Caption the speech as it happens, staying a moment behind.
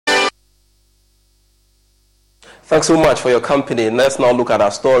Thanks so much for your company. Let's now look at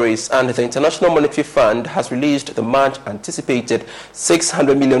our stories. And the International Monetary Fund has released the much-anticipated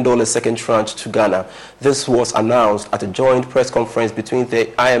 $600 million second tranche to Ghana. This was announced at a joint press conference between the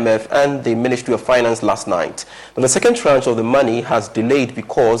IMF and the Ministry of Finance last night. But the second tranche of the money has delayed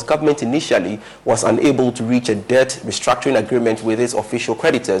because government initially was unable to reach a debt restructuring agreement with its official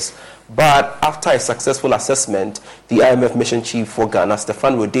creditors. But after a successful assessment, the IMF Mission Chief for Ghana,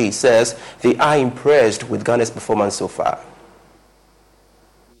 Stefan Rode, says they are impressed with Ghana's performance so far.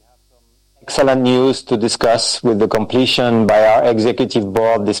 Excellent news to discuss with the completion by our executive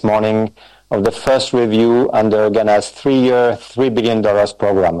board this morning of the first review under Ghana's 3-year, $3 billion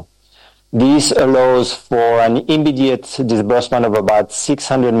program. This allows for an immediate disbursement of about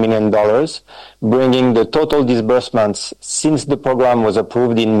 $600 million, bringing the total disbursements since the program was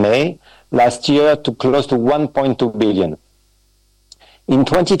approved in May last year to close to $1.2 billion. In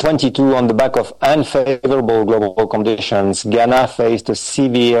 2022, on the back of unfavorable global conditions, Ghana faced a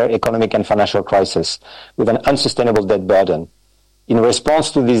severe economic and financial crisis with an unsustainable debt burden. In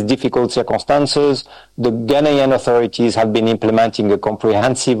response to these difficult circumstances, the Ghanaian authorities have been implementing a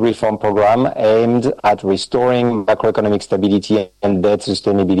comprehensive reform program aimed at restoring macroeconomic stability and debt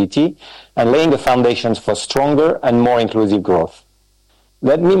sustainability and laying the foundations for stronger and more inclusive growth.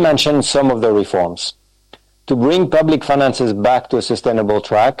 Let me mention some of the reforms. To bring public finances back to a sustainable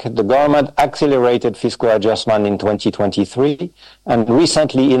track, the government accelerated fiscal adjustment in 2023 and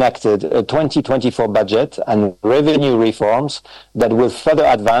recently enacted a 2024 budget and revenue reforms that will further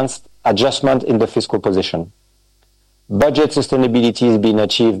advance adjustment in the fiscal position. Budget sustainability is being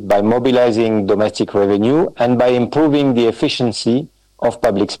achieved by mobilizing domestic revenue and by improving the efficiency of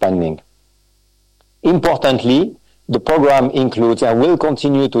public spending. Importantly, the program includes and will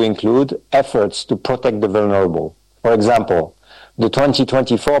continue to include efforts to protect the vulnerable. For example, the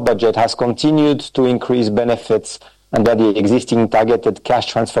 2024 budget has continued to increase benefits under the existing targeted cash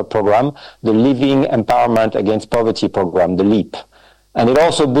transfer program, the Living Empowerment Against Poverty program, the LEAP, and it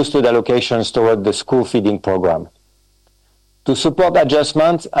also boosted allocations toward the school feeding program. To support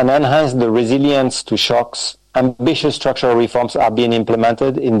adjustments and enhance the resilience to shocks, ambitious structural reforms are being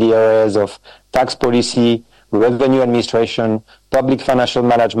implemented in the areas of tax policy, revenue administration, public financial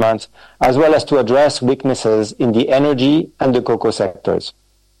management, as well as to address weaknesses in the energy and the cocoa sectors.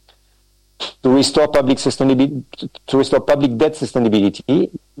 To restore public debt sustainability,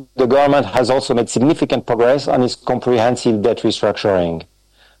 the government has also made significant progress on its comprehensive debt restructuring.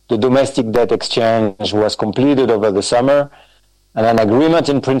 The domestic debt exchange was completed over the summer, and an agreement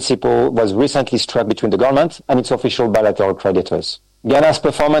in principle was recently struck between the government and its official bilateral creditors. Ghana's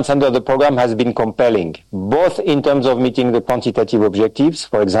performance under the program has been compelling, both in terms of meeting the quantitative objectives,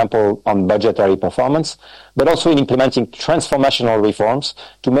 for example, on budgetary performance, but also in implementing transformational reforms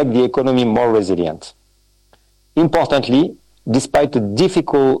to make the economy more resilient. Importantly, despite the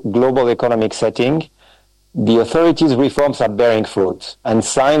difficult global economic setting, the authorities' reforms are bearing fruit, and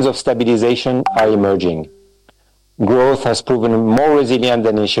signs of stabilization are emerging. Growth has proven more resilient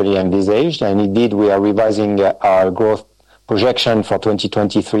than initially envisaged, and indeed we are revising our growth projection for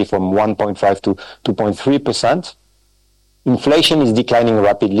 2023 from 1.5 to 2.3%. Inflation is declining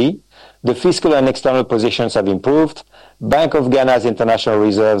rapidly. The fiscal and external positions have improved. Bank of Ghana's international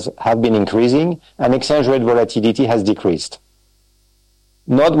reserves have been increasing, and exchange rate volatility has decreased.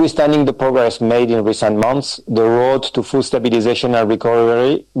 Notwithstanding the progress made in recent months, the road to full stabilization and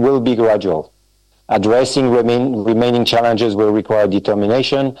recovery will be gradual. Addressing remaining challenges will require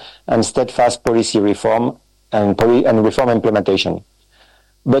determination and steadfast policy reform and reform implementation.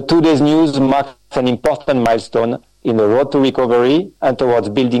 But today's news marks an important milestone in the road to recovery and towards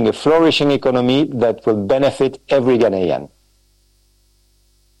building a flourishing economy that will benefit every Ghanaian.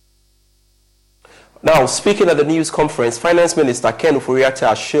 Now, speaking at the news conference, Finance Minister Ken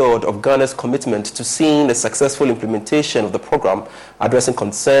Ofori-Atta assured of Ghana's commitment to seeing the successful implementation of the program, addressing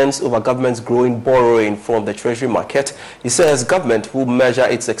concerns over government's growing borrowing from the treasury market. He says government will measure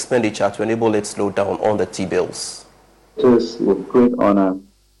its expenditure to enable it to slow down on the T-bills. It is with great honor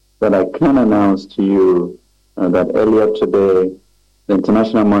that I can announce to you that earlier today, the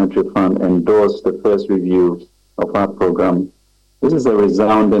International Monetary Fund endorsed the first review of our program. This is a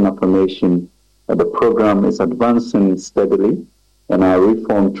resounding affirmation that the program is advancing steadily and our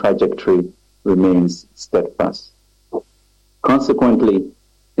reform trajectory remains steadfast. Consequently,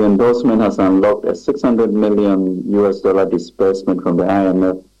 the endorsement has unlocked a $600 million disbursement from the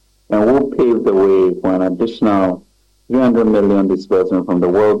IMF and will pave the way for an additional $300 million disbursement from the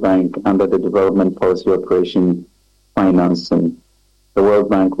World Bank under the Development Policy Operation Financing. The World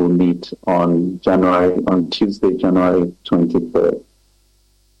Bank will meet on Tuesday, January 23rd.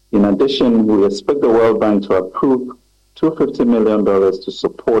 In addition, we expect the World Bank to approve $250 million to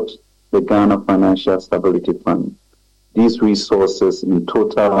support the Ghana Financial Stability Fund. These resources in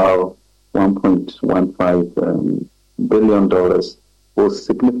total $1.15 billion will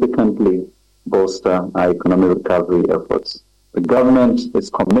significantly bolster our economic recovery efforts. The government is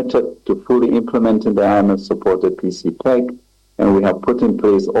committed to fully implementing the IMF-supported PCPEG, and we have put in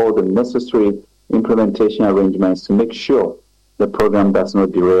place all the necessary implementation arrangements to make sure the program does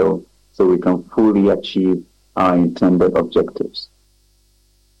not derail so we can fully achieve our intended objectives.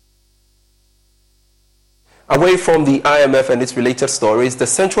 Away from the IMF and its related stories, the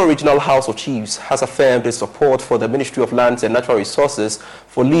Central Regional House of Chiefs has affirmed its support for the Ministry of Lands and Natural Resources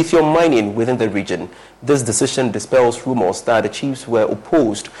for lithium mining within the region. This decision dispels rumors that the chiefs were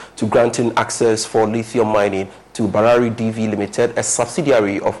opposed to granting access for lithium mining to Barari DV Limited, a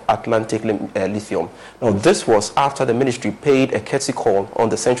subsidiary of Atlantic Lithium. Now, this was after the ministry paid a courtesy call on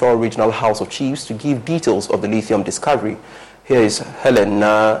the Central Regional House of Chiefs to give details of the lithium discovery. Here is Helen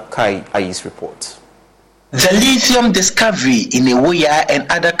Kai Ai's report. The lithium discovery in Ewoya and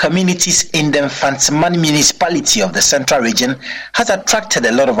other communities in the Mfantsman municipality of the Central Region has attracted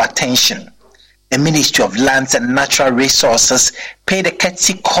a lot of attention. The Ministry of Lands and Natural Resources paid a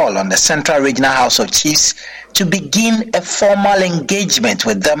courtesy call on the Central Regional House of Chiefs to begin a formal engagement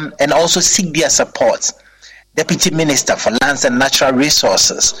with them and also seek their support. Deputy Minister for Lands and Natural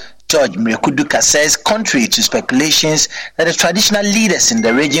Resources, George Mrekuduka, says contrary to speculations that the traditional leaders in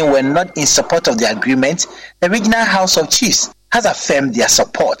the region were not in support of the agreement, the Regional House of Chiefs has affirmed their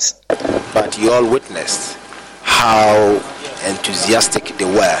support. But you all witnessed how enthusiastic they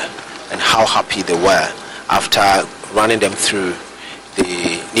were and how happy they were after running them through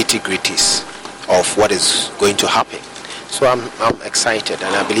the nitty-gritties of what is going to happen. So I'm excited,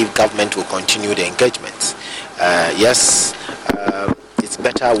 and I believe government will continue the engagements. It's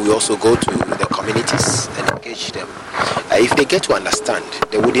better we also go to the communities and engage them. If they get to understand,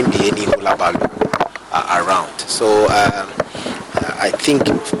 there wouldn't be any hulabaloo around. So I think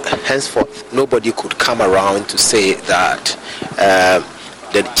henceforth nobody could come around to say that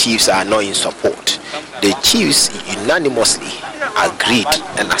the chiefs are not in support. The chiefs unanimously agreed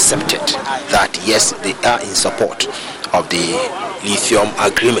and accepted that yes, they are in support of the lithium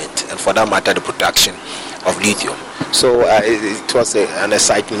agreement, and for that matter the production of lithium. So it was an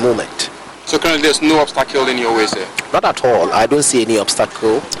exciting moment. So currently there's no obstacle in your way, sir? Not at all. I don't see any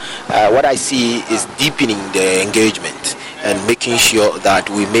obstacle. What I see is deepening the engagement and making sure that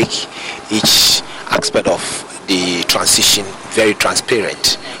we make each aspect of the transition very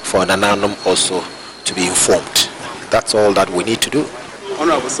transparent for Nananum also to be informed. That's all that we need to do.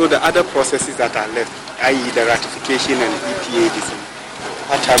 Honorable, so the other processes that are left, i.e. the ratification and EPA,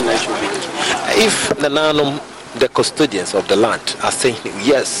 what timeline should be? If Nananum, the custodians of the land, are saying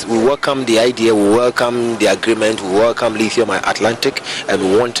yes, we welcome the idea, we welcome the agreement, we welcome Lithium Atlantic, and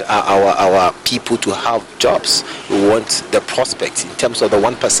we want our people to have jobs. We want the prospects in terms of the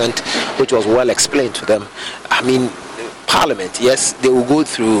 1%, which was well explained to them. I mean, Parliament, yes, they will go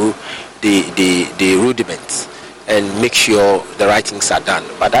through the rudiments and make sure the right things are done.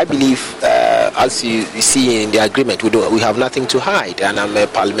 But I believe, as you see in the agreement, we have nothing to hide, and I'm a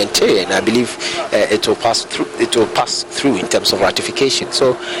parliamentarian. I believe it will pass through. It will pass through in terms of ratification.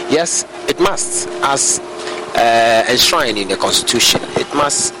 So yes, it must, as enshrined in the Constitution, it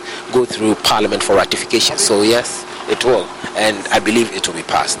must go through Parliament for ratification. So yes, it will, and I believe it will be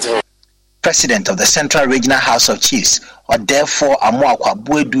passed. President of the Central Regional House of Chiefs, or therefore Amuakwa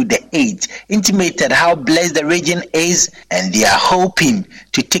Buedu the 8th, intimated how blessed the region is, and they are hoping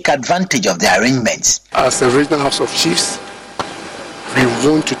to take advantage of the arrangements. As the Regional House of Chiefs, we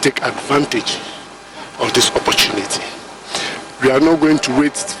want to take advantage of this opportunity. We are not going to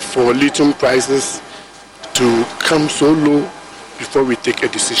wait for lithium prices to come so low before we take a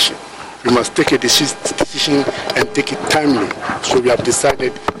decision. We must take a decision and take it timely. So we have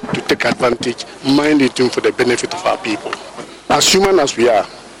decided to take advantage, mine lithium for the benefit of our people. As human as we are,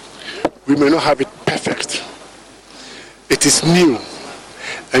 we may not have it perfect. It is new,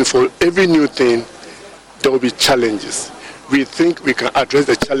 and for every new thing, there will be challenges. We think we can address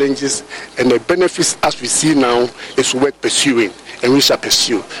the challenges, and the benefits as we see now is worth pursuing, and we shall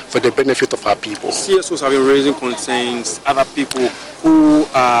pursue for the benefit of our people. CSOs have been raising concerns. Other people who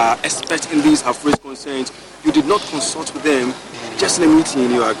are experts in these have raised concerns. You did not consult with them, just in a meeting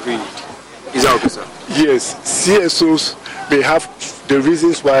and you agreed. Is that okay, sir? Yes, CSOs, they have the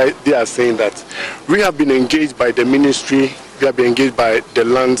reasons why they are saying that. We have been engaged by the ministry, we have been engaged by the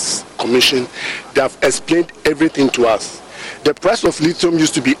Lands Commission. They have explained everything to us. The price of lithium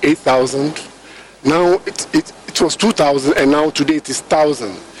used to be 8,000. Now it's It was 2,000 and now today it is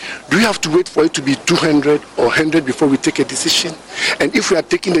 1,000. Do we have to wait for it to be 200 or 100 before we take a decision? And if we are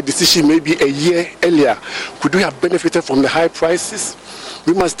taking the decision maybe a year earlier, could we have benefited from the high prices?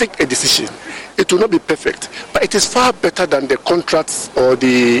 We must take a decision. It will not be perfect, but it is far better than the contracts or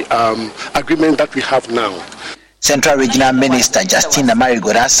the agreement that we have now. Central Regional Minister Justina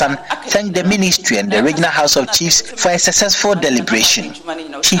Marigorasan thanked the ministry and the Regional House of Chiefs for a successful deliberation.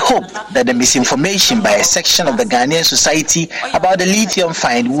 She hoped that the misinformation by a section of the Ghanaian society about the lithium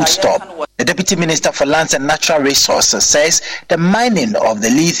find would stop. The Deputy Minister for Lands and Natural Resources says the mining of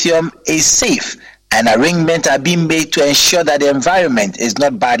the lithium is safe and arrangements are being made to ensure that the environment is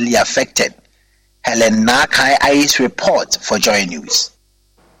not badly affected. Helen Nakai report for Joy News.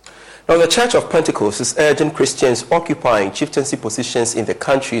 Now, the Church of Pentecost is urging Christians occupying chieftaincy positions in the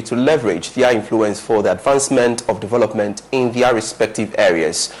country to leverage their influence for the advancement of development in their respective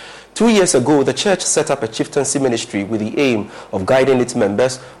areas. 2 years ago, the church set up a chieftaincy ministry with the aim of guiding its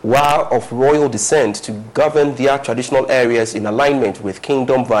members, while of royal descent, to govern their traditional areas in alignment with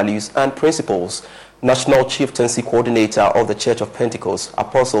kingdom values and principles. National Chieftaincy Coordinator of the Church of Pentecost,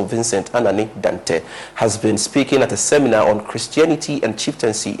 Apostle Vincent Anani Dante, has been speaking at a seminar on Christianity and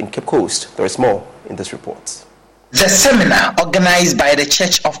chieftaincy in Cape Coast. There is more in this report. The seminar, organized by the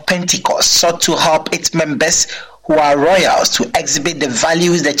Church of Pentecost, sought to help its members who are royals to exhibit the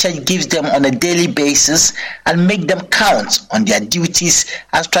values the church gives them on a daily basis and make them count on their duties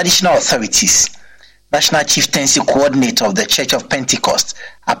as traditional authorities. National Chieftaincy Coordinator of the Church of Pentecost,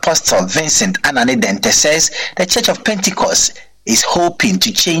 Apostle Vincent Ananidente, says the Church of Pentecost is hoping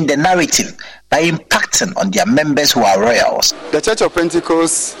to change the narrative by impacting on their members who are royals. The Church of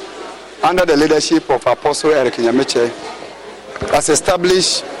Pentecost, under the leadership of Apostle Eric Nyameche, has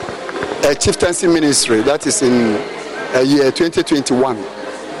established a chieftaincy ministry that is in year 2021.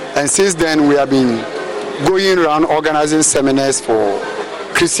 And since then, we have been going around organizing seminars for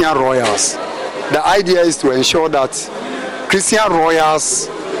Christian royals. The idea is to ensure that Christian royals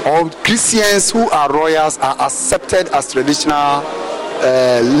or Christians who are royals are accepted as traditional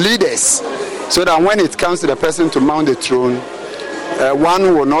leaders, so that when it comes to the person to mount the throne,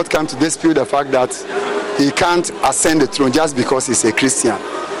 one will not come to dispute the fact that he can't ascend the throne just because he's a Christian.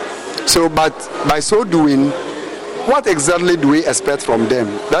 So, but by so doing, what exactly do we expect from them?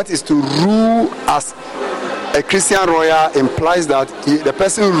 That is to rule as a Christian royal implies that the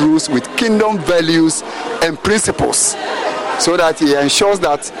person rules with kingdom values and principles, so that he ensures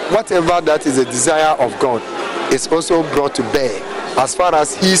that whatever that is a desire of God is also brought to bear as far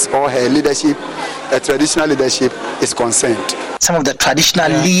as his or her leadership, traditional leadership, is concerned. Some of the traditional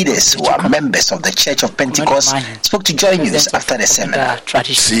leaders who are members of the Church of Pentecost spoke to Joy News after the seminar.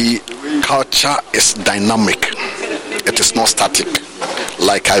 See, culture is dynamic. It is not static.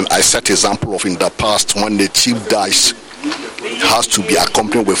 Like I set example of in the past, when the chief dies, has to be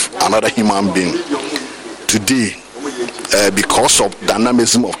accompanied with another human being. Today, because of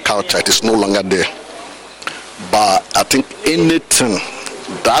dynamism of culture, it is no longer there. But I think anything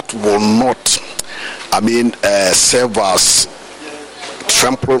that will not, serve as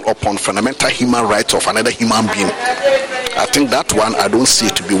trample upon fundamental human rights of another human being, I think that one I don't see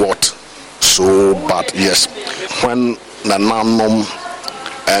it to be what. So, but yes, when Nananum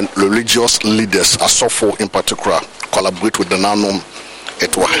and religious leaders, Asofo in particular, collaborate with the Nanum,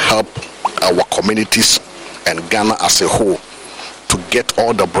 it will help our communities and Ghana as a whole to get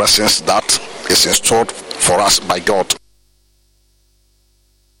all the blessings that is installed for us by God.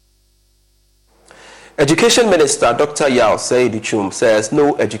 Education Minister Dr. Yao Seiduchum says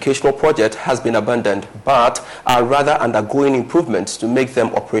no educational project has been abandoned, but are rather undergoing improvements to make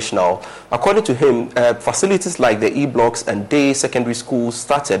them operational. According to him, facilities like the E-blocks and day secondary schools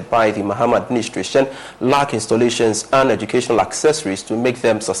started by the Mahama administration lack installations and educational accessories to make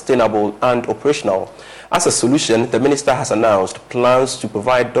them sustainable and operational. As a solution, the minister has announced plans to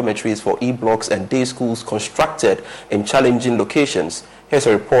provide dormitories for E-blocks and day schools constructed in challenging locations. Here's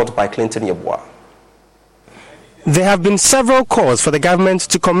a report by Clinton Yabua. There have been several calls for the government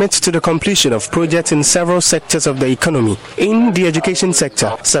to commit to the completion of projects in several sectors of the economy. In the education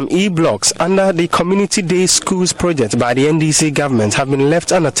sector, some E-blocks under the Community Day Schools project by the NDC government have been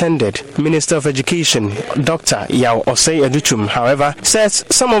left unattended. Minister of Education, Dr. Yao Seiduchum, however, says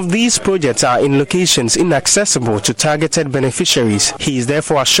some of these projects are in locations inaccessible to targeted beneficiaries. He is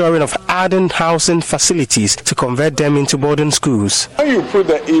therefore assuring of adding housing facilities to convert them into boarding schools. When you put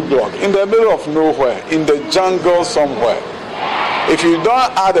the E-block in the middle of nowhere, in the jungle somewhere, if you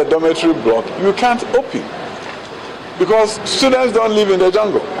don't add a dormitory block, you can't open, because students don't live in the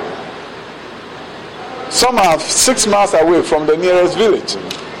jungle. Some are 6 miles away from the nearest village.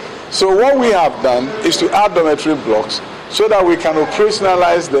 So what we have done is to add dormitory blocks so that we can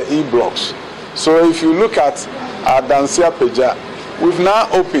operationalize the E-blocks. So if you look at Dansia Peja, we've now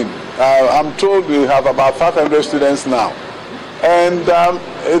opened, I'm told we have about 500 students now. And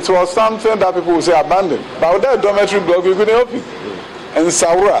it was something that people would say abandoned. But with that dormitory block, we couldn't open. And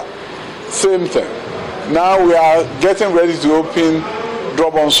Saura, same thing. Now we are getting ready to open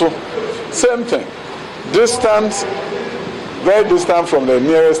Drobonso, same thing. Distant, very distant from the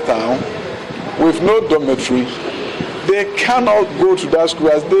nearest town, with no dormitory. They cannot go to that school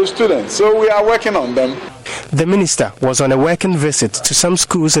as day students. So we are working on them. The minister was on a working visit to some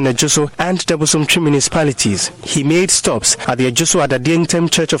schools in Ejoso and the Bosomtwi municipalities. He made stops at the Ejoso Adadientem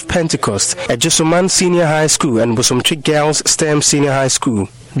Church of Pentecost, Ejoso Man Senior High School and Bosomtwi Girls STEM Senior High School.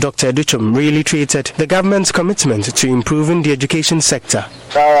 Dr. Educhum really treated the government's commitment to improving the education sector.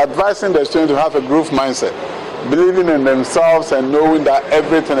 Advising the students to have a growth mindset, believing in themselves and knowing that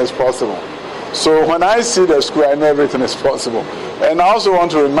everything is possible. So when I see the school, I know everything is possible. And I also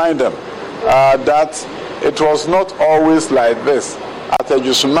want to remind them that it was not always like this at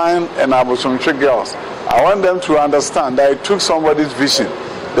Ejosuman and Abosomtwi Girls. I want them to understand that it took somebody's vision,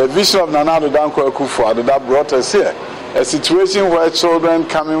 the vision of Nana Addo Dankwa Akufo-Addo, that brought us here. A situation where children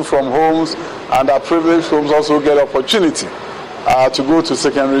coming from homes, underprivileged homes, also get opportunity to go to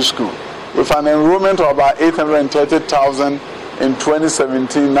secondary school. With an enrollment of about 830,000 in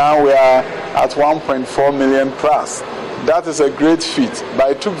 2017, now we are at 1.4 million plus. That is a great feat,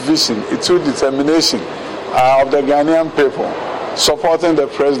 but it took vision, it took determination of the Ghanaian people supporting the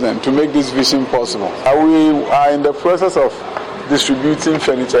president to make this vision possible. We are in the process of distributing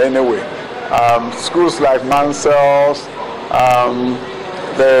furniture anyway. Schools like Mansell's,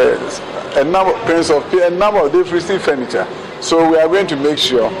 a number of they've received furniture. So we are going to make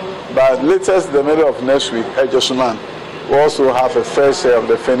sure that latest the middle of next week, Ejosuman will also have a fair share of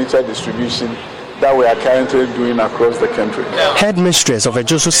the furniture distribution that we are currently doing across the country. Headmistress of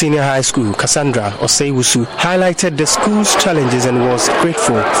Ejoso Senior High School, Cassandra Oseiwusu, highlighted the school's challenges and was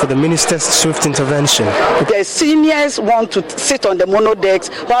grateful for the minister's swift intervention. The seniors want to sit on the monodecks,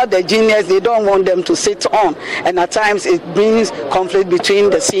 while the juniors, they don't want them to sit on. And at times it brings conflict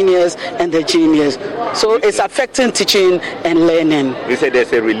between the seniors and the juniors. So it's affecting teaching and learning. You said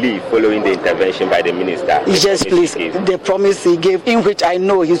there's a relief following the intervention by the minister. Yes, please. The promise he gave, in which I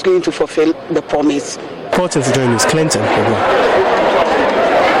know he's going to fulfill the promise. Reporting for JoyNews, Clinton.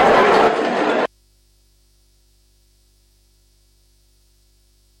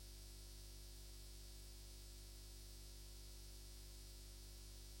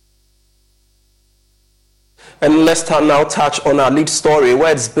 And let's now touch on our lead story,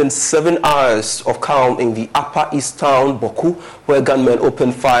 where it's been 7 hours of calm in the Upper East Town, Boku, where gunmen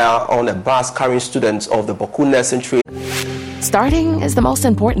opened fire on a bus carrying students of the Boku nursing trade. Starting is the most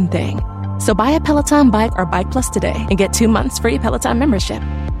important thing. So buy a Peloton bike or Bike Plus today and get 2 months free Peloton membership.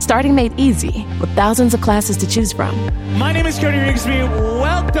 Starting made easy with thousands of classes to choose from. My name is Cody Rigsby.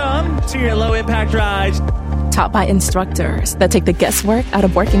 Welcome to your low impact ride. Taught by instructors that take the guesswork out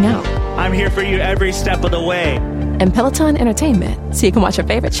of working out. I'm here for you every step of the way. And Peloton Entertainment, so you can watch your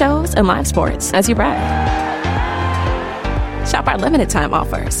favorite shows and live sports as you ride. Shop our limited time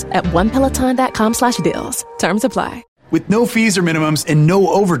offers at onepeloton.com/deals. Terms apply. With no fees or minimums and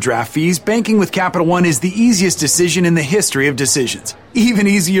no overdraft fees, banking with Capital One is the easiest decision in the history of decisions. Even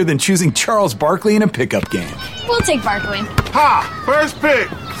easier than choosing Charles Barkley in a pickup game. We'll take Barkley. Ha! First pick.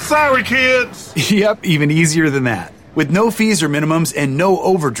 Sorry, kids. Yep, even easier than that. With no fees or minimums and no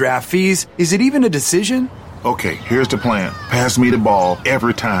overdraft fees, is it even a decision? Okay, here's the plan. Pass me the ball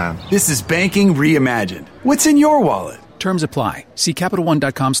every time. This is banking reimagined. What's in your wallet? Terms apply. See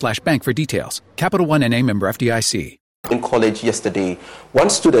CapitalOne.com/bank for details. Capital One NA, member FDIC. In college yesterday, one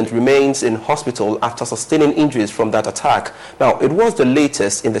student remains in hospital after sustaining injuries from that attack. Now, it was the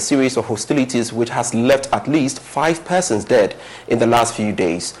latest in the series of hostilities which has left at least 5 persons dead in the last few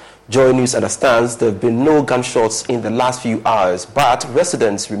days. JoyNews understands there have been no gunshots in the last few hours, but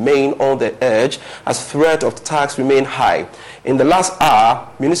residents remain on the edge as threat of attacks remain high. In the last hour,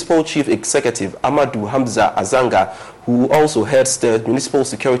 Municipal Chief Executive Amadou Hamza Azanga, who also heads the Municipal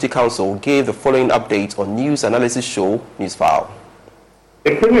Security Council, gave the following update on news analysis show Newsfile.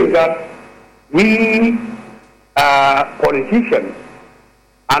 The thing is that we are politicians,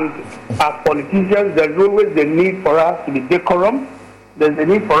 and as politicians, there's always the need for us to be decorum. There's a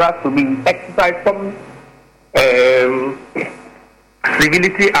need for us to be exercise some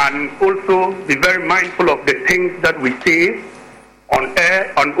civility and also be very mindful of the things that we say on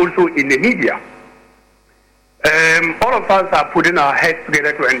air and also in the media. All of us are putting our heads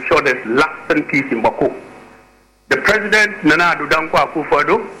together to ensure there's lasting peace in Baku. The President, Nana Addo Dankwa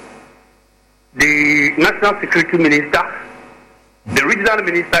Akufo-Addo, the National Security Minister, the Regional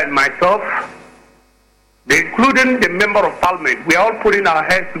Minister, and myself, including the Member of Parliament, we are all putting our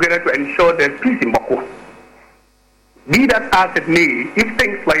heads together to ensure there's peace in Bako. Be that as it may, if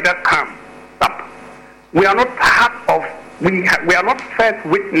things like that come up, we are not part of, we are not first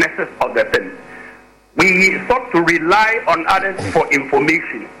witnesses of the thing. We sought to rely on others for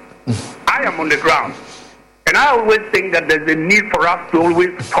information. I am on the ground, and I always think that there's a need for us to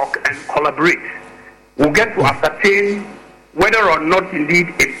always talk and collaborate. We'll get to ascertain whether or not indeed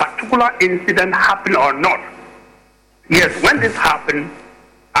a particular incident happened or not. Yes, when this happened,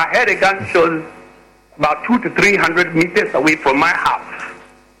 I heard a gunshot about 200 to 300 meters away from my house.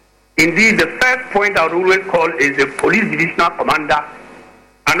 Indeed, the first point I would always call is the police divisional commander,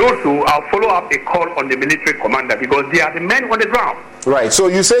 and also I'll follow up a call on the military commander because they are the men on the ground. Right, so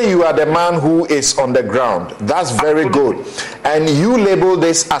you say you are the man who is on the ground. That's very good. And you label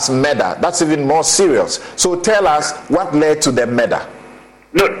this as murder. That's even more serious. So tell us what led to the murder.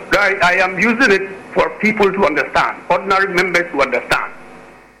 No, I am using it for people to understand, ordinary members to understand.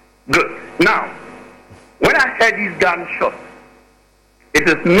 Good. Now, when I heard these gunshots, it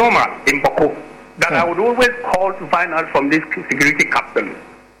is normal in Bako that I would always call to find out from these security captains.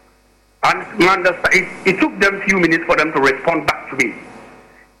 And it took them a few minutes for them to respond back to me.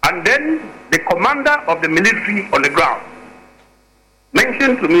 And then the commander of the military on the ground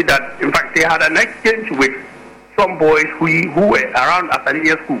mentioned to me that, in fact, they had an exchange with some boys who were around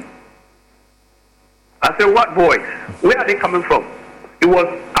Asaniya school. I said, what boys? Where are they coming from? It was,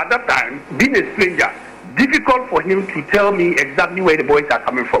 at that time, being a stranger, difficult for him to tell me exactly where the boys are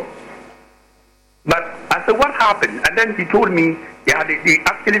coming from. But I said, what happened? And then he told me they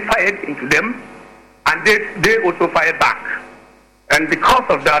actually fired into them, and they also fired back. And because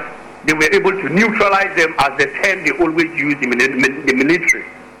of that, they were able to neutralize them as the term they always use in the military.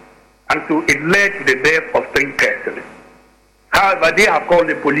 And so it led to the death of 3 persons. However, they have called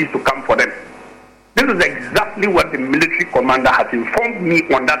the police to come for them. This is exactly what the military commander has informed me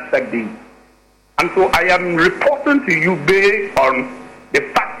on that said day. And so I am reporting to you based on the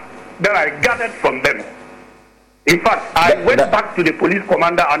fact that I gathered from them. In fact, I went back to the police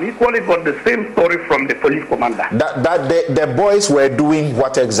commander and equally got the same story from the police commander. The boys were doing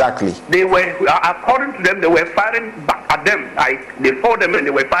what exactly? They were, according to them, they were firing back at them. They saw them and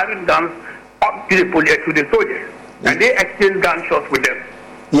they were firing guns up to the soldiers. And they exchanged gunshots with them.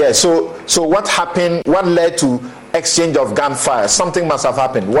 Yeah, so what happened? What led to exchange of gunfire? Something must have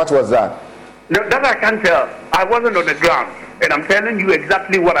happened. What was that? No, that I can't tell. I wasn't on the ground. And I'm telling you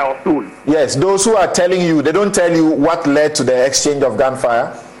exactly what I was told. Yes, those who are telling you, they don't tell you what led to the exchange of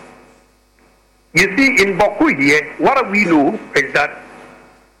gunfire? You see, in Baku here, what we know is that,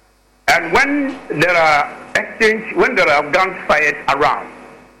 and when there are guns fired around,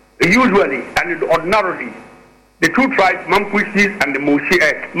 usually and ordinarily, the 2 tribes, Mampushis and the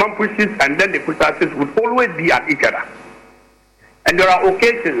Mampushis and then the Kusasis would always be at each other. And there are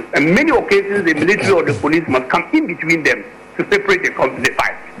occasions, and many occasions, the military or the police must come in between them to separate the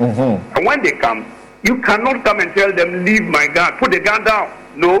fight. Mm-hmm. And when they come, you cannot come and tell them, leave my gun, put the gun down.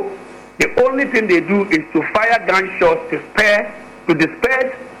 No. The only thing they do is to fire gunshots to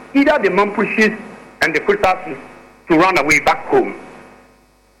disperse either the Mampushis and the Kusasis to run away back home.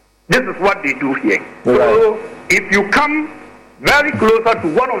 This is what they do here. Right. So if you come very closer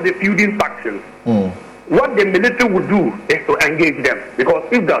to one of the feuding factions, what the military would do is to engage them. Because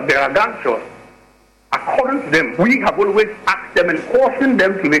if there are gunshots, according to them, we have always asked them and cautioned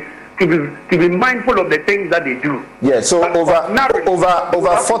them to be mindful of the things that they do. Yeah, so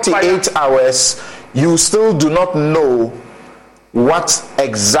over 48 hours, you still do not know what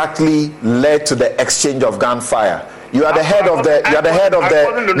exactly led to the exchange of gunfire. You are the head of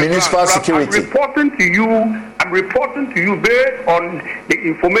the municipal security. I'm reporting to you based on the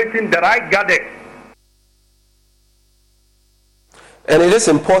information that I gathered. And it is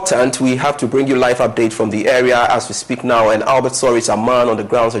important, we have to bring you live update from the area as we speak now. And Albert Sorry is a man on the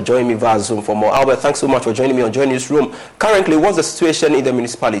ground, so join me via Zoom for more. Albert, thanks so much for joining me on JoyNews Room. Currently, what's the situation in the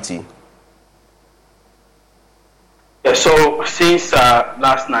municipality? Yeah, so since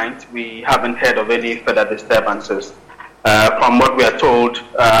last night, we haven't heard of any further disturbances. From what we are told,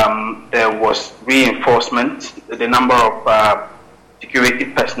 there was reinforcement. The number of security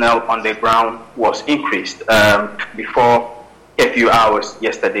personnel on the ground was increased before a few hours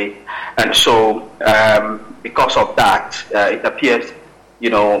yesterday, and so because of that, it appears,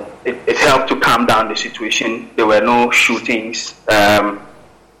 it helped to calm down the situation. There were no shootings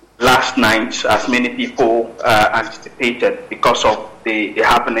last night, as many people anticipated, because of the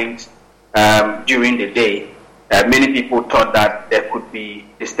happenings during the day. Many people thought that there could be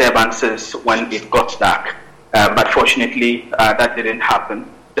disturbances when it got dark, but fortunately that didn't happen.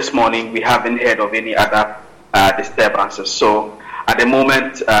 This morning we haven't heard of any other disturbances. So at the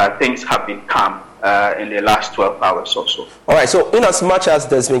moment things have been calm in the last 12 hours or so. All right, so in as much as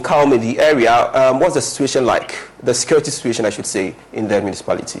there's been calm in the area, what's the situation like, the security situation, I should say, in the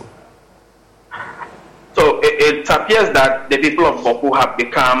municipality? So it appears that the people of Boko have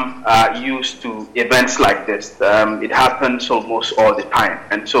become used to events like this. It happens almost all the time.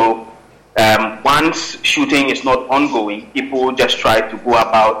 And so once shooting is not ongoing, people just try to go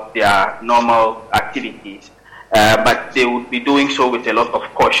about their normal activities. But they would be doing so with a lot of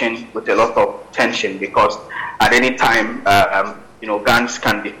caution, with a lot of tension, because at any time, guns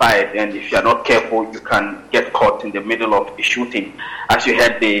can be fired, and if you're not careful, you can get caught in the middle of a shooting. As you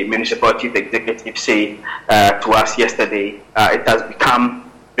heard the municipal chief executive say to us yesterday, it has become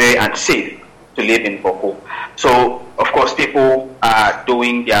very unsafe to live in Boko. So, of course, people are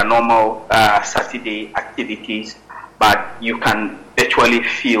doing their normal Saturday activities, but you can virtually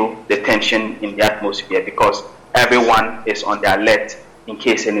feel the tension in the atmosphere because everyone is on the alert in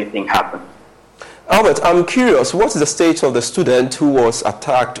case anything happens. Albert, I'm curious, what is the state of the student who was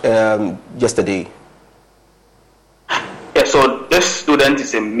attacked yesterday? Yeah, so this student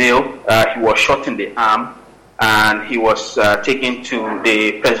is a male. He was shot in the arm and he was taken to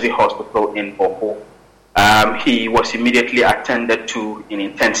the Presby Hospital in Boko. He was immediately attended to in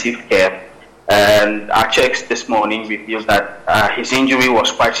intensive care. And our checks this morning revealed that his injury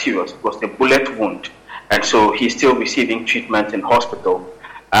was quite serious. It was a bullet wound. And so he's still receiving treatment in hospital.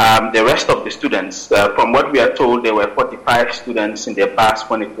 The rest of the students, from what we are told, there were 45 students in the bus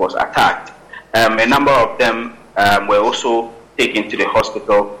when it was attacked. A number of them were also taken to the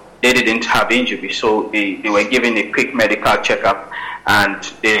hospital. They didn't have injury, so they were given a quick medical checkup, and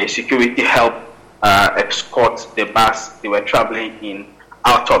the security helped escort the bus they were traveling in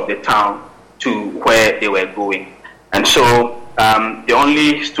out of the town to where they were going. And so the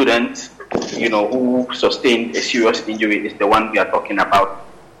only student who sustained a serious injury is the one we are talking about,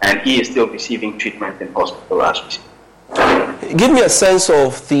 and he is still receiving treatment in hospital as we speak. Give me a sense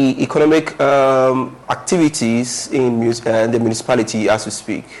of the economic activities in the municipality as we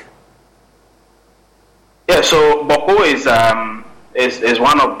speak. Yeah, so Boko is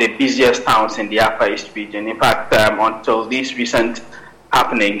one of the busiest towns in the Upper East region. In fact, until these recent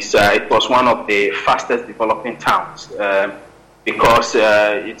happenings, it was one of the fastest developing towns because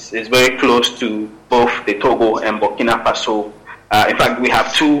it's very close to both the Togo and Burkina Faso. In fact, we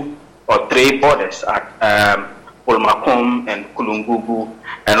have 2 or 3 borders at Polmakom and Kulungugu,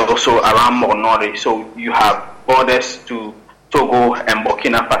 and also around Mornori. So you have borders to Togo and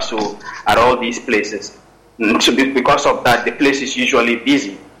Burkina Faso at all these places. So because of that, the place is usually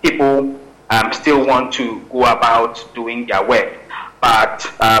busy. People still want to go about doing their work.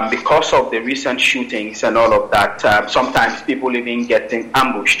 But because of the recent shootings and all of that, sometimes people even getting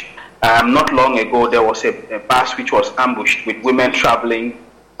ambushed. Not long ago, there was a bus which was ambushed with women traveling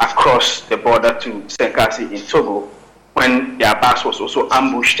across the border to Senkasi in Togo, when their bus was also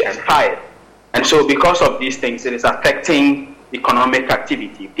ambushed and fired. And so because of these things, it is affecting economic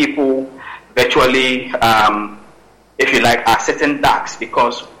activity. People virtually, if you like, are sitting ducks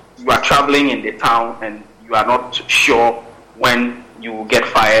because you are traveling in the town and you are not sure when you will get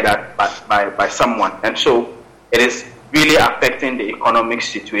fired at by someone. And so it is really affecting the economic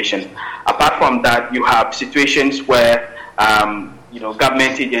situation. Apart from that, you have situations where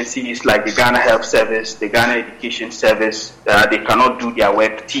government agencies like the Ghana Health Service, the Ghana Education Service, they cannot do their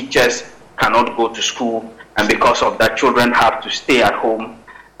work. Teachers cannot go to school, and because of that, children have to stay at home.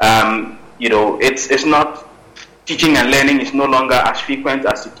 It's not, teaching and learning is no longer as frequent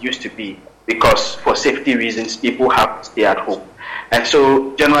as it used to be because for safety reasons, people have to stay at home. And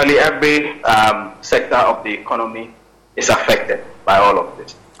so generally every sector of the economy is affected by all of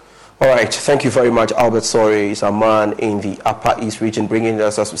this. All right, thank you very much, Albert Sorry. Is a man in the Upper East region, bringing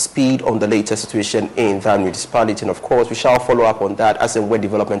us up to speed on the latest situation in that municipality. And of course, we shall follow up on that as and when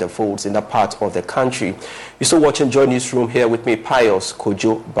development unfolds in that part of the country. You're still watching Joy Newsroom here with me, Pius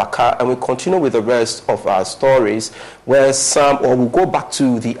Kojo Baka, and we continue with the rest of our stories where we'll go back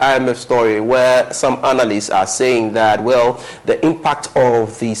to the IMF story where some analysts are saying that, well, the impact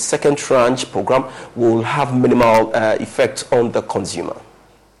of the second tranche program will have minimal effect on the consumer.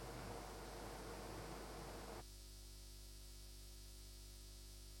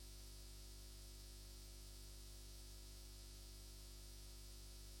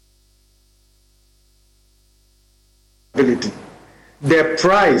 The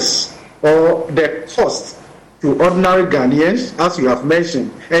price or the cost to ordinary Ghanaians, as you have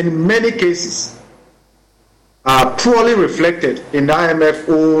mentioned, and in many cases, are poorly reflected in the IMF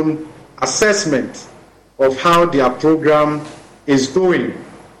own assessment of how their program is going.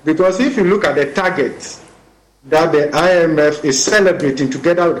 Because if you look at the targets that the IMF is celebrating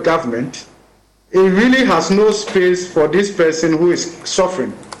together with government, it really has no space for this person who is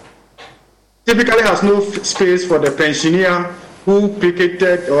suffering. Typically has no space for the pensioner who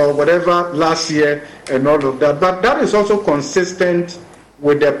picketed or whatever last year and all of that. But that is also consistent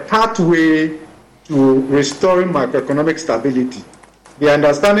with the pathway to restoring macroeconomic stability. The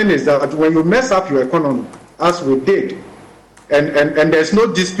understanding is that when you mess up your economy, as we did, and there's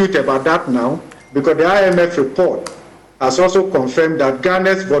no dispute about that now, because the IMF report has also confirmed that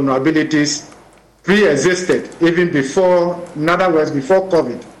Ghana's vulnerabilities pre-existed even before, in other words, before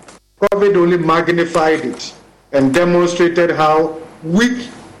COVID. COVID only magnified it and demonstrated how weak,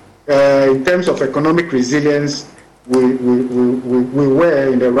 in terms of economic resilience, we were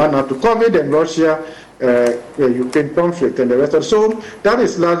in the run-up to COVID and Russia, Ukraine conflict and the rest of it. So that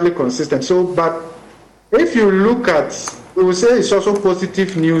is largely consistent. So, but if you look at, we will say it's also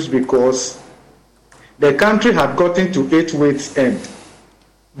positive news because the country had gotten to its wit's end.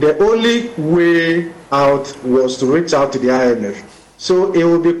 The only way out was to reach out to the IMF. So it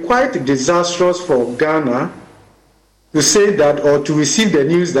will be quite disastrous for Ghana to say that or to receive the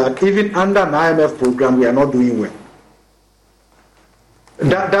news that even under an IMF program we are not doing well.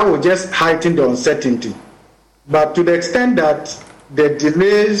 That will just heighten the uncertainty. But to the extent that the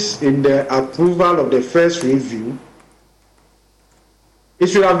delays in the approval of the first review, it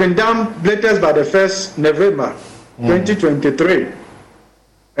should have been done latest by the 1st November 2023.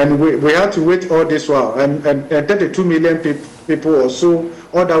 And we had to wait all this while. And 32 million people or so,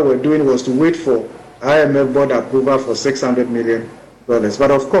 all that we're doing was to wait for IMF board approval for $600 million.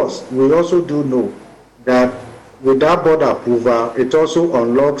 But of course, we also do know that with that board approval, it also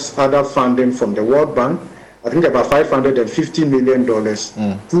unlocks other funding from the World Bank. I think about $550 million.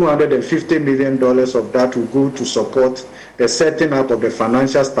 $250 million of that will go to support the setting up of the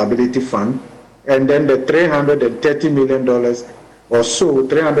Financial Stability Fund. And then the $330 million or so,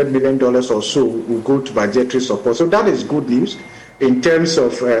 $300 million or so will go to budgetary support. So that is good news in terms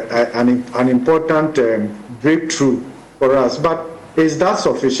of an important breakthrough for us. But is that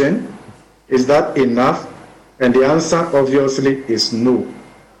sufficient? Is that enough? And the answer obviously is no.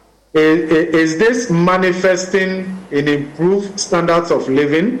 Is this manifesting in improved standards of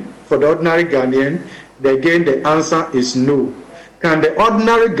living for the ordinary Ghanaian? Again, the answer is no. Can the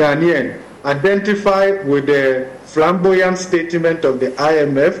ordinary Ghanaian identify with the flamboyant statement of the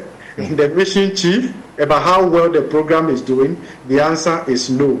IMF, the mission chief, about how well the program is doing? The answer is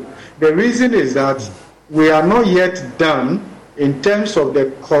no. The reason is that we are not yet done in terms of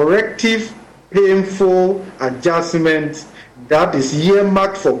the corrective, painful adjustment that is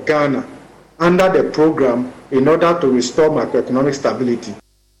earmarked for Ghana under the program in order to restore macroeconomic stability.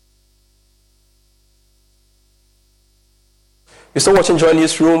 You're still watching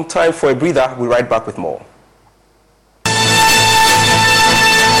JoyNews Room. Time for a breather. We'll be right back with more.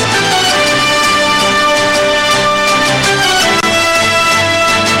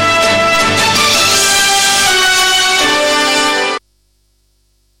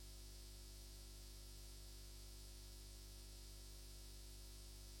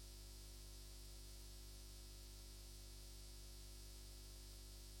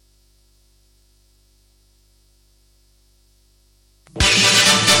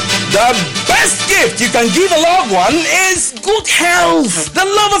 The best gift you can give a loved one is good health. The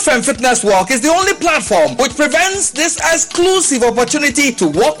Love FM Fitness Walk is the only platform which prevents this exclusive opportunity to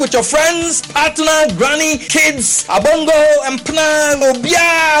walk with your friends, partner, granny, kids, abongo, empna,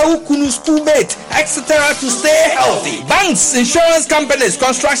 obia, ukunuskubet, etc. to stay healthy. Banks, insurance companies,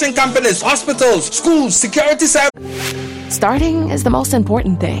 construction companies, hospitals, schools, security services. Starting is the most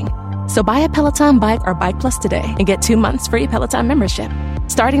important thing. So buy a Peloton bike or Bike Plus today and get 2 months free Peloton membership.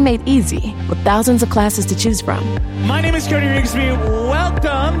 Starting made easy with thousands of classes to choose from. My name is Cody Rigsby.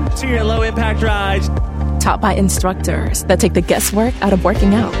 Welcome to your low impact ride. Taught by instructors that take the guesswork out of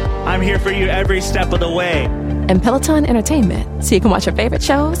working out. I'm here for you every step of the way. And Peloton Entertainment, so you can watch your favorite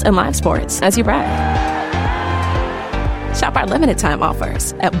shows and live sports as you ride. Shop our limited time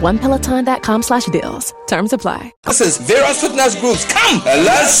offers at onepeloton.com/deals. Terms apply. This is various fitness groups. Come and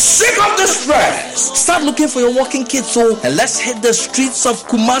let's shake off the stress. Start looking for your walking kit, and let's hit the streets of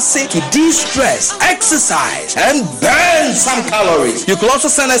Kumasi to de-stress, exercise, and burn some calories. You can also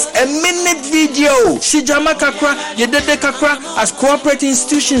send us a minute video. Shijama Kakra, Yedede Kakra, as cooperating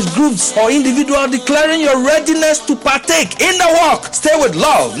institutions, groups, or individual declaring your readiness to partake in the walk. Stay with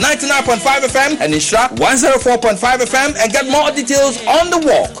Love 99.5 FM and Ishra 104.5 FM. and get more details on the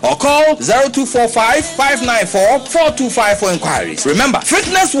walk or call 0245-594-425 for inquiries. Remember,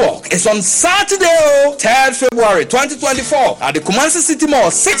 Fitness Walk is on Saturday, 3rd February 2024 at the Kumasi City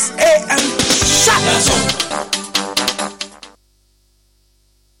Mall, 6 a.m. sharp.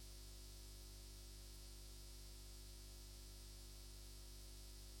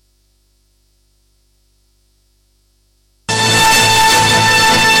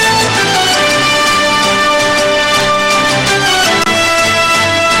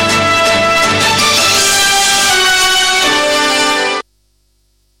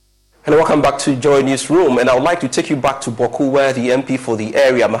 And welcome back to Joy Newsroom, and I would like to take you back to Boku, where the MP for the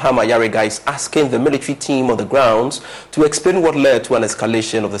area, Mahama Yarega, is asking the military team on the grounds to explain what led to an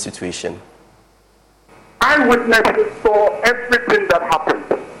escalation of the situation. Eyewitnesses saw everything that happened.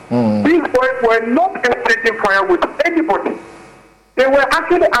 These boys were not exchanging fire with anybody. They were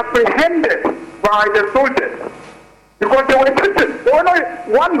actually apprehended by the soldiers because they were sitting. They were not,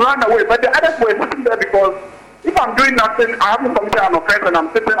 one ran away, but the others were sitting there because if I'm doing nothing, I haven't committed an offense and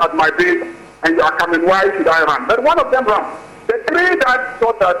I'm sitting at my base and you are coming, why should I run? But one of them ran. The three that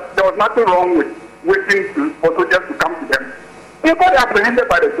thought that there was nothing wrong with waiting for soldiers to come to them, they got apprehended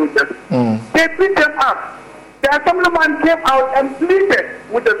by the soldiers. They beat them up. The assemblyman came out and pleaded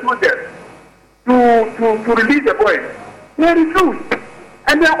with the soldiers to release the boys. They refused.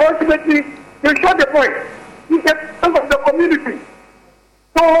 And then ultimately, they shot the boys. He's a member of the community.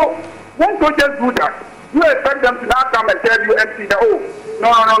 So, when soldiers do that, you expect them to now come and tell you MC that, oh,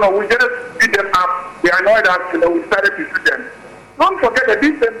 no, we just beat them up, they annoyed us, and then we started to shoot them. Don't forget that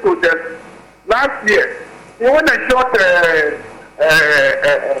these same soldiers, last year, they went and shot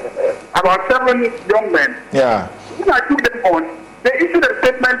about 7 young men. Yeah. When I took them on, they issued a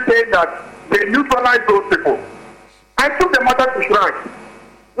statement saying that they neutralized those people. I took the matter to Shraj.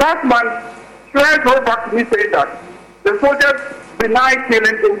 Last month, Shraj wrote back to me saying that the soldiers denied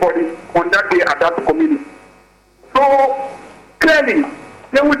killing anybody on that day at that community. So clearly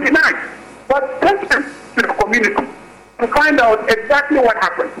they will deny, but take them to the community to find out exactly what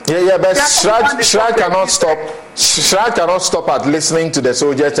happened. Yeah, but Shraj cannot stop. Shraj cannot stop at listening to the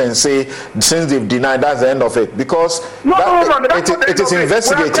soldiers and say, since they've denied, that's the end of it. Because it is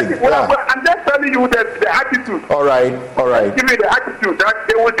investigating. I'm just telling you the attitude. All right. Give me the attitude that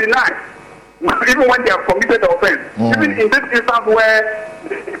they will deny. Even when they have committed the offense, even in this instance where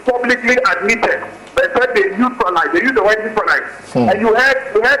they publicly admitted, they said they neutralized, they used the word neutralized. And you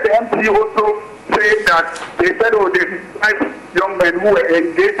heard the MC also say that they said, oh, they neutralized young men who were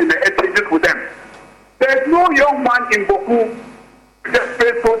engaged in the exchanges with them. There's no young man in Boku just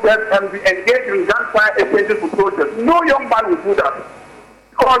face soldiers and be engaged in gunfire exchanges with soldiers. No young man will do that.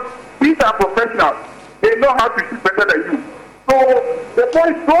 Because these are professionals. They know how to shoot better than you. So the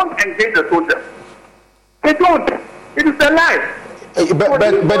boys don't engage the soldiers. They don't. It is a lie. But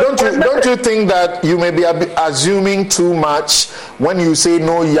don't you think that you may be assuming too much when you say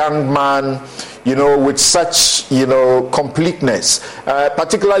no young man, with such, completeness,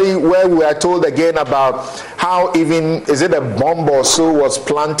 particularly where we are told again about how even, is it a bomb or so was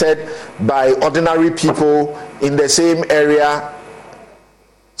planted by ordinary people in the same area.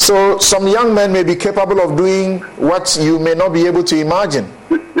 So some young men may be capable of doing what you may not be able to imagine.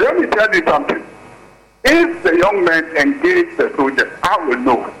 Let me tell you something. If the young men engage the soldiers, I will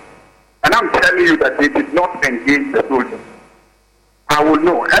know. And I'm telling you that they did not engage the soldiers. I will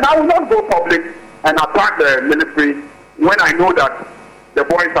know. And I will not go public and attack the military when I know that the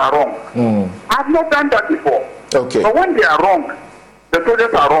boys are wrong. I've not done that before. Okay. But when they are wrong, the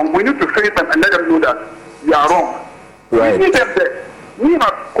soldiers are wrong, we need to face them and let them know that they are wrong. Right. We need them there. We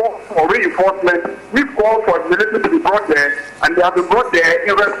have called for reinforcement. We've called for the military to be brought there, and they have been brought there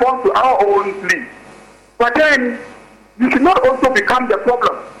in response to our own plea. But then, you should not also become the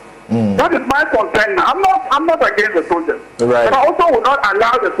problem. That is my concern. I'm not against the soldiers. Right. But I also will not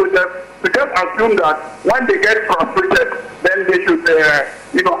allow the soldiers to just assume that when they get frustrated, then they should,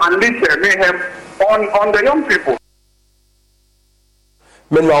 unleash mayhem on the young people.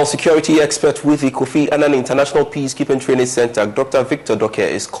 Meanwhile, security expert with the Kofi Annan International Peacekeeping Training Center, Dr. Victor Doke,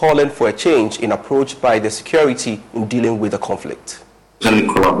 is calling for a change in approach by the security in dealing with the conflict. And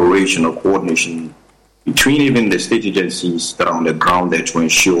collaboration or coordination between even the state agencies that are on the ground there to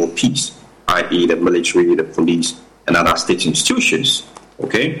ensure peace, i.e. the military, the police, and other state institutions.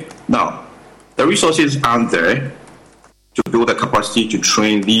 Okay? Now, the resources aren't there to build the capacity to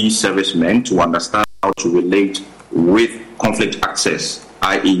train these servicemen to understand how to relate with conflict access,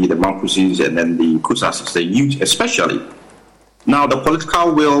 i.e. the Mankusis and then the Kusasis, the youth especially. Now, the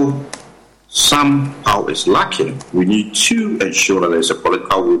political will somehow is lacking. We need to ensure that there's a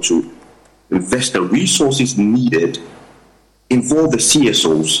political will to invest the resources needed involve the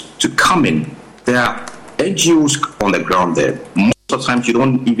CSOs to come in. There are NGOs on the ground there. Most of the times you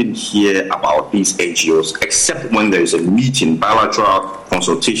don't even hear about these NGOs except when there is a meeting, bilateral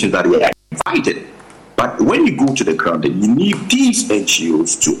consultation that they are invited. But when you go to the ground, you need these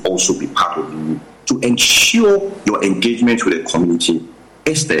NGOs to also be part of you to ensure your engagement with the community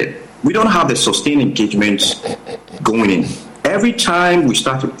is there. We don't have the sustained engagement going in. Every time we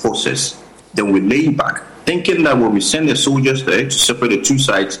start a process, then we lay back, thinking that when we send the soldiers there to separate the two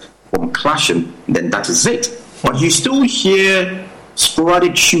sides from clashing, then that is it. But you still hear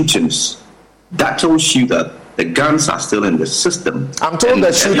sporadic shootings. That tells you that the guns are still in the system. I'm told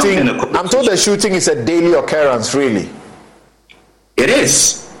the shooting is a daily occurrence, really. It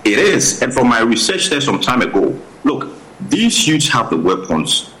is. And from my research there some time ago, look, these youths have the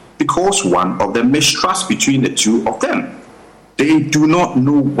weapons because one of the mistrust between the two of them. They do not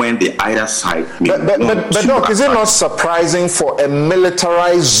know when the either side may But Doc, is it not surprising for a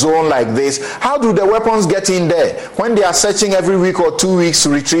militarized zone like this? How do the weapons get in there when they are searching every week or 2 weeks to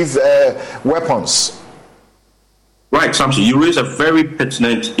retrieve weapons? Right, Samson, you raise a very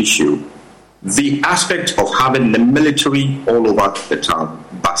pertinent issue. The aspect of having the military all over the town,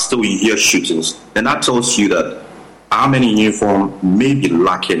 but still you hear shootings, then that tells you that army in uniform may be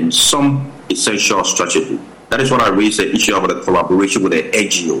lacking some essential strategy. That is what I raised the issue of the collaboration with the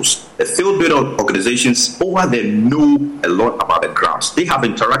NGOs. The field-based organizations over there know a lot about the grounds. They have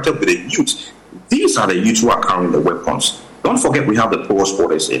interacted with the youth. These are the youth who are carrying the weapons. Don't forget we have the porous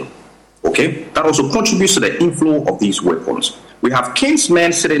borders in. Okay? That also contributes to the inflow of these weapons. We have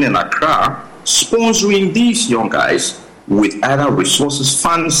Kingsmen sitting in Accra sponsoring these young guys with either resources,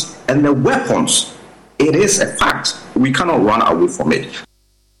 funds, and the weapons. It is a fact. We cannot run away from it.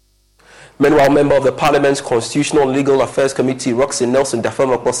 Meanwhile, member of the Parliament's Constitutional and Legal Affairs Committee, Roxy Nelson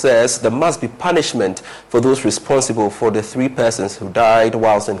Dafamako, says there must be punishment for those responsible for the 3 persons who died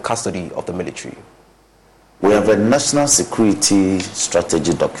whilst in custody of the military. We have a national security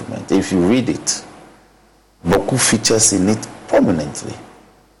strategy document. If you read it, Boku features in it prominently.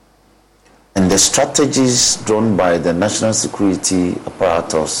 And the strategies drawn by the national security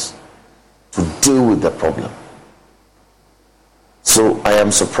apparatus to deal with the problem. So I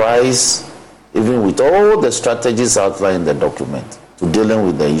am surprised, even with all the strategies outlined in the document to dealing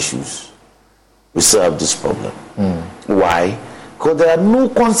with the issues, we still have this problem. Why? Because there are no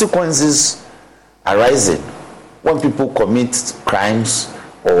consequences arising when people commit crimes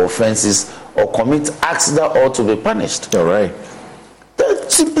or offenses or commit acts that ought to be punished. All right. There are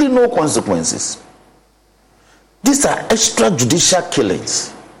simply no consequences. These are extrajudicial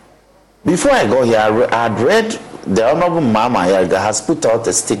killings. Before I got here, I had read the Honorable Mama Yarga has put out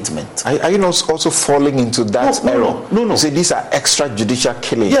a statement. Are you not also falling into that error? No. So these are extrajudicial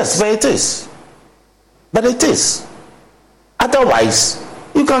killings. Yes, but it is. Otherwise,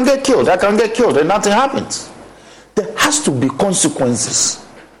 you can get killed, I can get killed, and nothing happens. There has to be consequences.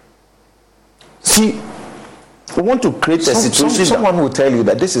 See, we want to create a situation. Someone will tell you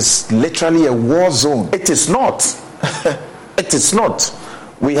that this is literally a war zone. It is not. It is not.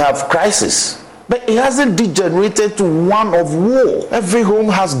 We have crisis, but it hasn't degenerated to one of war. Every home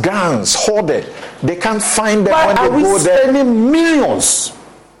has guns hoarded. They can't find them when they go there. Spending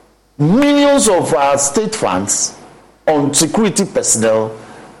millions of our state funds on security personnel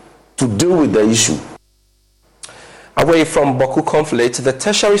to deal with the issue. Away from Boku conflict, the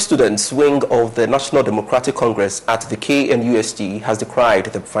tertiary students wing of the National Democratic Congress at the KNUST has decried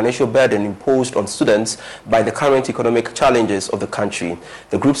the financial burden imposed on students by the current economic challenges of the country.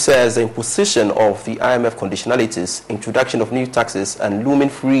 The group says the imposition of the IMF conditionalities, introduction of new taxes, and looming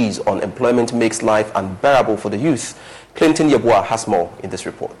freeze on employment makes life unbearable for the youth. Clinton Yeboah has more in this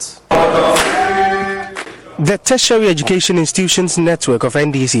report. The Tertiary Education Institutions Network of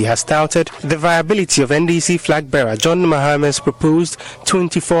NDC has touted the viability of NDC flag bearer John Mahama's proposed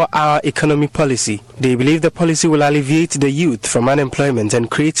 24-hour economy policy. They believe the policy will alleviate the youth from unemployment and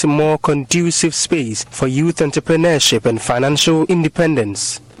create a more conducive space for youth entrepreneurship and financial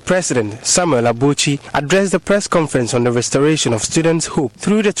independence. President Samuel Abuchi addressed the press conference on the restoration of students' hope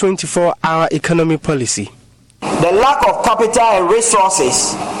through the 24-hour economy policy. The lack of capital and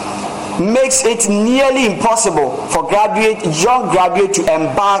resources makes it nearly impossible for young graduates to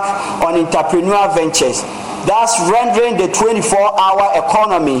embark on entrepreneurial ventures, thus rendering the 24-hour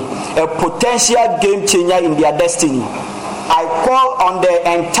economy a potential game changer in their destiny. I call on the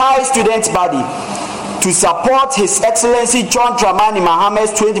entire student body to support His Excellency John Dramani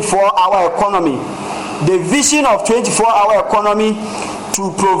Mahama's 24-hour economy. The vision of 24-hour economy to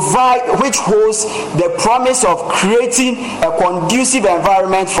provide, which holds the promise of creating a conducive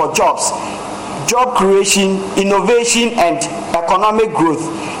environment for jobs. job creation, innovation, and economic growth,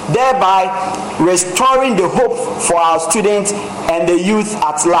 thereby restoring the hope for our students and the youth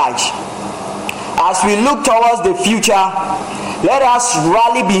at large. As we look towards the future, let us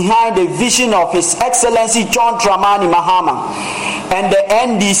rally behind the vision of His Excellency John Dramani Mahama and the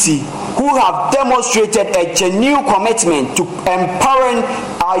NDC, who have demonstrated a genuine commitment to empowering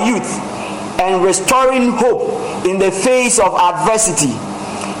our youth and restoring hope in the face of adversity.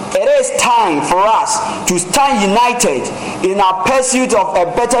 It is time for us to stand united in our pursuit of a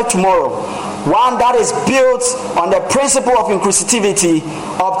better tomorrow, one that is built on the principle of inclusivity,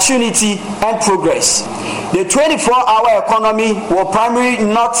 opportunity, and progress. The 24-hour economy will primarily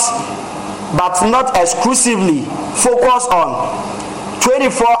not exclusively focus on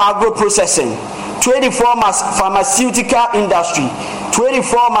 24 agro-processing, 24 pharmaceutical industry,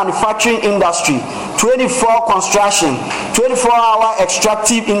 24 manufacturing industry, 24 construction, 24-hour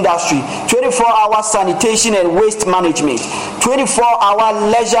extractive industry, 24-hour sanitation and waste management, 24-hour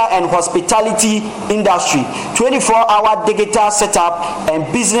leisure and hospitality industry, 24-hour digital setup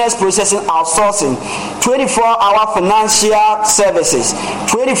and business processing outsourcing, 24-hour financial services,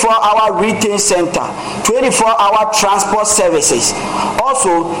 24-hour retail center, 24-hour transport services.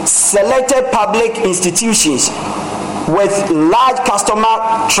 Also, selected public institutions with large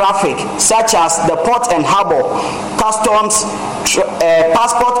customer traffic, such as the Port and Harbour, Customs,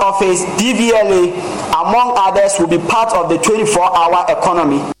 Passport Office, DVLA, among others, will be part of the 24-hour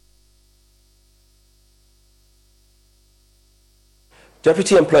economy.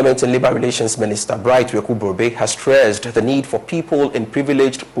 Deputy Employment and Labour Relations Minister Bright Rekubrobe has stressed the need for people in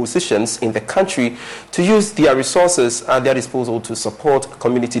privileged positions in the country to use their resources at their disposal to support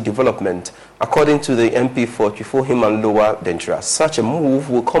community development. According to the MP for Chifohim and Lower Dentra, such a move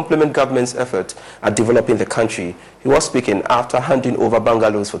will complement government's effort at developing the country. He was speaking after handing over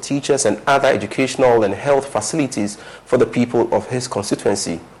bungalows for teachers and other educational and health facilities for the people of his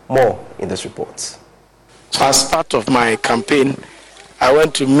constituency. More in this report. As part of my campaign, I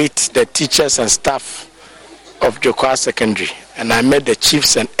went to meet the teachers and staff of Jokwa Secondary, and I met the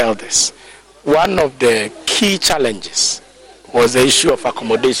chiefs and elders. One of the key challenges was the issue of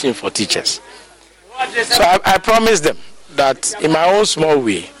accommodation for teachers. So I promised them that in my own small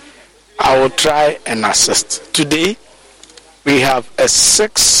way, I will try and assist. Today, we have a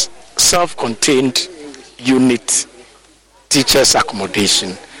 6 self-contained unit teachers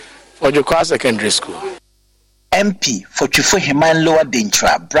accommodation for Jokwa Secondary School. MP for Chifohim and Lower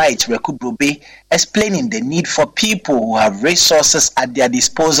Dentra, Bright Rekubrobe, explaining the need for people who have resources at their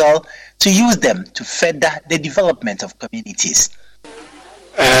disposal to use them to further the development of communities.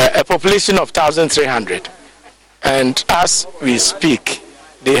 A population of 1,300, and as we speak,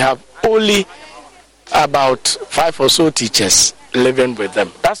 they have only about 5 or so teachers living with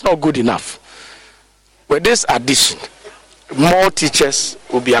them. That's not good enough. With this addition, more teachers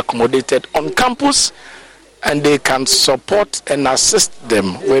will be accommodated on campus, and they can support and assist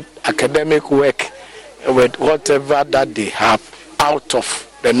them with academic work, with whatever that they have out of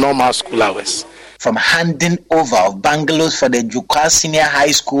the normal school hours. From handing over of bungalows for the Jokwa Senior High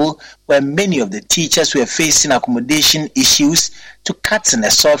School, where many of the teachers were facing accommodation issues, to cutting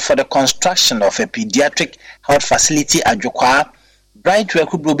a sword for the construction of a pediatric health facility at Jokwa, Bright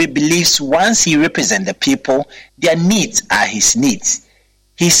Rekubrobe believes once he represents the people, their needs are his needs.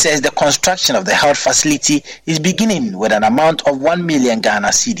 He says the construction of the health facility is beginning with an amount of 1 million Ghana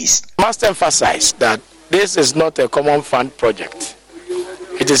cedis. I must emphasize that this is not a common fund project.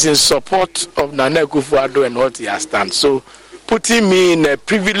 It is in support of Nana Akufo-Addo and what he has done. So putting me in a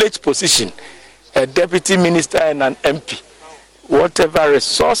privileged position, a deputy minister and an MP, whatever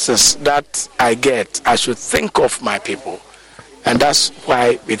resources that I get, I should think of my people. And that's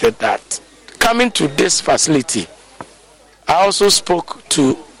why we did that. Coming to this facility, I also spoke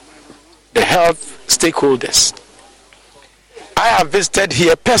to the health stakeholders. I have visited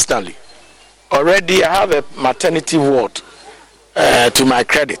here personally. Already I have a maternity ward to my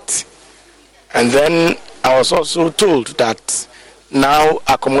credit. And then I was also told that now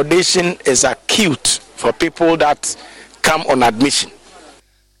accommodation is acute for people that come on admission.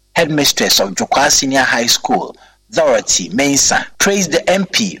 Headmistress of Jokwa Senior High School, Dorothy Mensah, praised the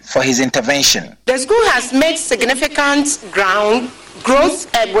MP for his intervention. The school has made significant growth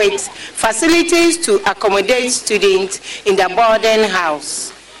with facilities to accommodate students in the boarding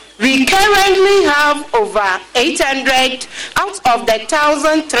house. We currently have over 800 out of the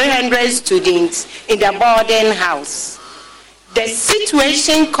 1,300 students in the boarding house. The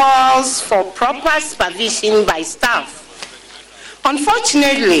situation calls for proper supervision by staff.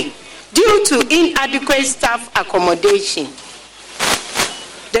 Unfortunately, due to inadequate staff accommodation,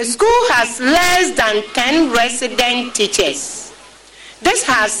 The school has less than 10 resident teachers. This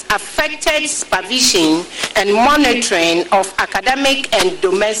has affected supervision and monitoring of academic and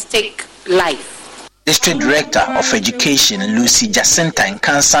domestic life. District Director of Education Lucy Jacinta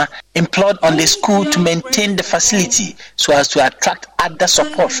Nkansa implored on the school to maintain the facility so as to attract other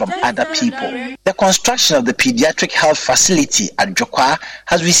support from other people. The construction of the pediatric health facility at Jokwa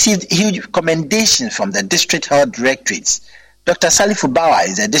has received huge commendations from the district health directorates. Dr. Salifu Bawa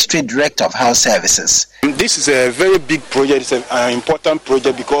is the District Director of Health Services. This is a very big project. It's an important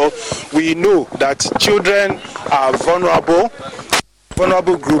project because we know that children are vulnerable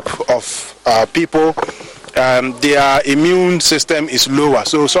group of people. Their immune system is lower.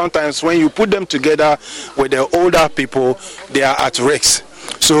 So sometimes when you put them together with the older people, they are at risk.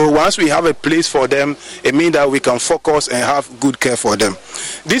 So once we have a place for them, it means that we can focus and have good care for them.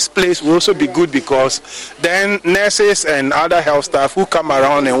 This place will also be good because then nurses and other health staff who come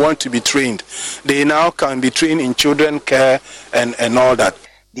around and want to be trained, they now can be trained in children care and all that.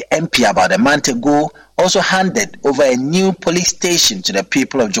 The MP about a month ago also handed over a new police station to the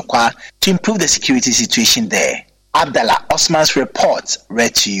people of Jokwa to improve the security situation there. Abdallah Osman's report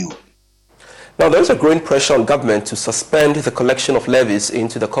read to you. Now, there is a growing pressure on government to suspend the collection of levies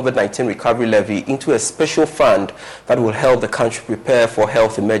into the COVID-19 recovery levy into a special fund that will help the country prepare for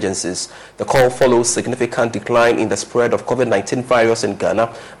health emergencies. The call follows significant decline in the spread of COVID-19 virus in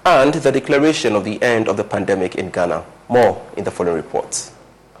Ghana and the declaration of the end of the pandemic in Ghana. More in the following reports.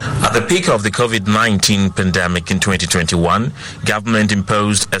 At the peak of the COVID-19 pandemic in 2021, government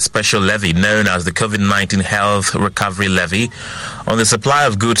imposed a special levy known as the COVID-19 Health Recovery Levy on the supply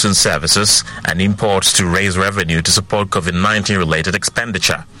of goods and services and imports to raise revenue to support COVID-19 related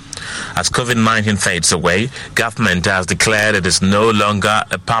expenditure. As COVID-19 fades away, government has declared it is no longer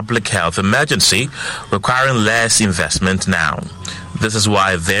a public health emergency, requiring less investment now. This is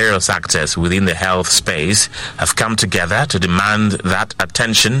why various actors within the health space have come together to demand that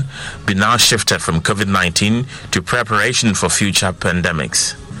attention be now shifted from COVID-19 to preparation for future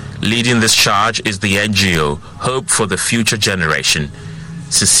pandemics. Leading this charge is the NGO Hope for the Future Generation.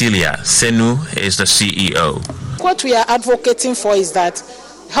 Cecilia Senu is the CEO. What we are advocating for is that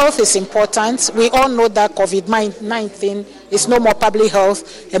health is important. We all know that COVID-19 is no more public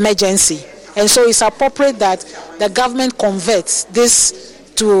health emergency. And so it's appropriate that the government converts this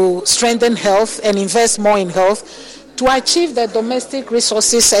to strengthen health and invest more in health to achieve the domestic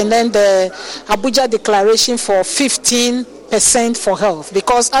resources and then the Abuja declaration for 15% for health.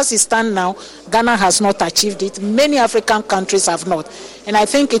 Because as it stands now, Ghana has not achieved it. Many African countries have not. And I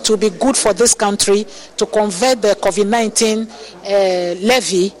think it will be good for this country to convert the COVID-19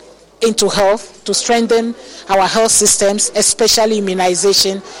 levy into health to strengthen our health systems, especially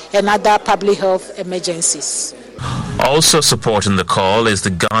immunization and other public health emergencies. Also supporting the call is the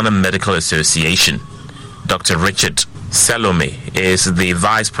Ghana Medical Association. Dr. Richard Salome is the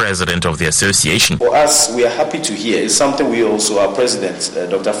Vice President of the association. For us, we are happy to hear. It's something we also, our President,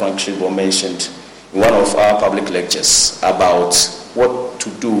 Dr. Frank Shibbo, mentioned in one of our public lectures about what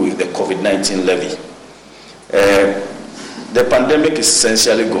to do with the COVID-19 levy. The pandemic is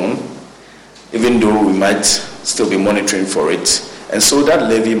essentially gone, even though we might still be monitoring for it. And so that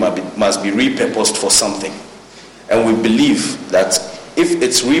levy must be repurposed for something. And we believe that if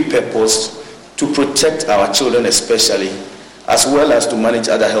it's repurposed to protect our children especially, as well as to manage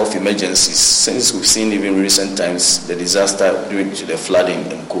other health emergencies, since we've seen even in recent times the disaster due to the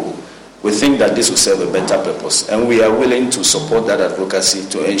flooding and co, we think that this will serve a better purpose. And we are willing to support that advocacy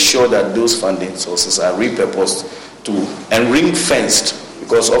to ensure that those funding sources are repurposed to and ring-fenced,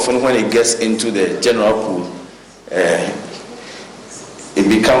 because often when it gets into the general pool, it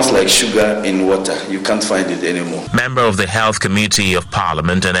becomes like sugar in water. You can't find it anymore. Member of the Health Committee of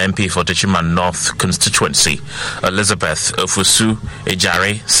Parliament and MP for Techiman North constituency, Elizabeth Ofusu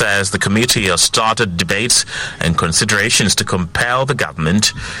Ejare, says the committee has started debates and considerations to compel the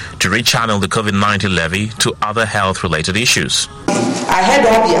government to rechannel the COVID-19 levy to other health-related issues. I heard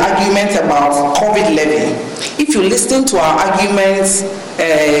all the arguments about COVID levy. If you listen to our arguments,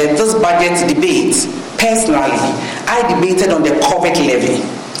 this budget debate, personally, I debated on the COVID levy.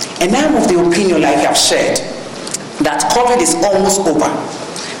 And I'm of the opinion, like I've shared, that COVID is almost over.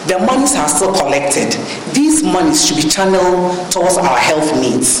 The monies are still collected. These monies should be channeled towards our health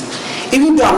needs. Even though